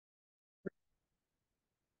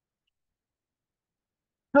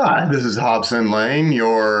Hi, this is Hobson Lane,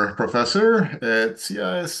 your professor at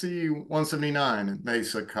CISC 179 at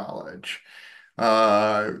Mesa College.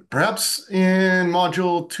 Perhaps in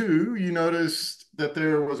Module 2, you noticed that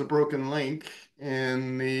there was a broken link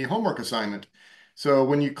in the homework assignment. So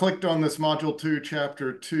when you clicked on this Module 2,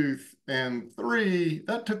 Chapter 2 and 3,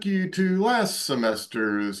 that took you to last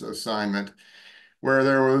semester's assignment, where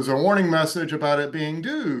there was a warning message about it being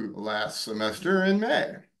due last semester in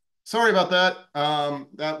May. Sorry about that.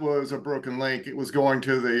 That was a broken link. It was going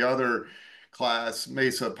to the other class,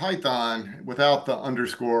 Mesa Python, without the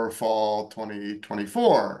underscore fall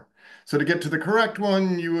 2024. So to get to the correct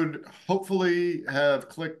one, you would hopefully have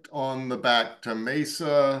clicked on the back to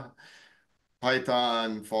Mesa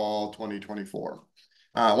Python fall 2024.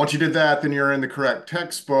 Once you did that, then you're in the correct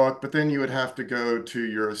textbook, but then you would have to go to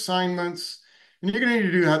your assignments. And you're going to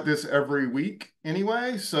need to do this every week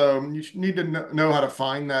anyway, so you need to know how to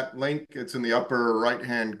find that link. It's in the upper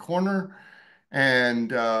right-hand corner. And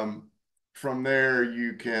from there,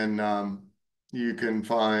 you can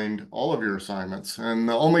find all of your assignments. And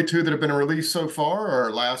the only two that have been released so far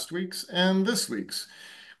are last week's and this week's,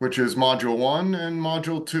 which is Module 1 and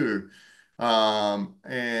Module 2.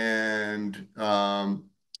 And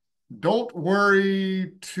don't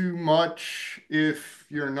worry too much if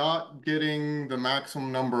you're not getting the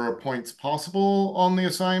maximum number of points possible on the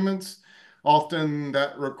assignments. Often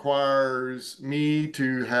that requires me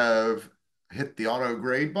to have hit the auto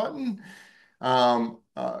grade button.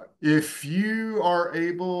 If you are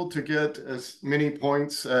able to get as many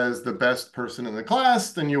points as the best person in the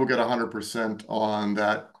class, then you will get 100% on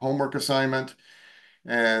that homework assignment.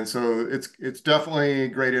 And so it's definitely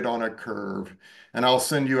graded on a curve. And I'll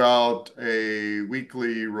send you out a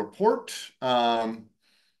weekly report, and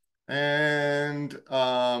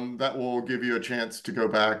that will give you a chance to go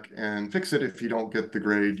back and fix it if you don't get the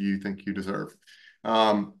grade you think you deserve.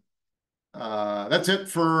 Um, that's it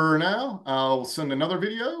for now. I'll send another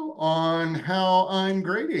video on how I'm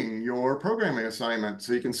grading your programming assignment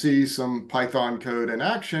so you can see some Python code in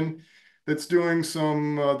action that's doing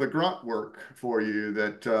some the grunt work for you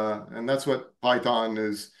and that's what Python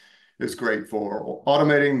is great for,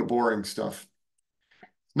 automating the boring stuff.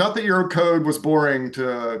 Not that your code was boring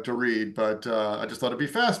to read, but I just thought it'd be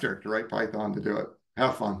faster to write Python to do it.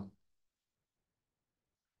 Have fun.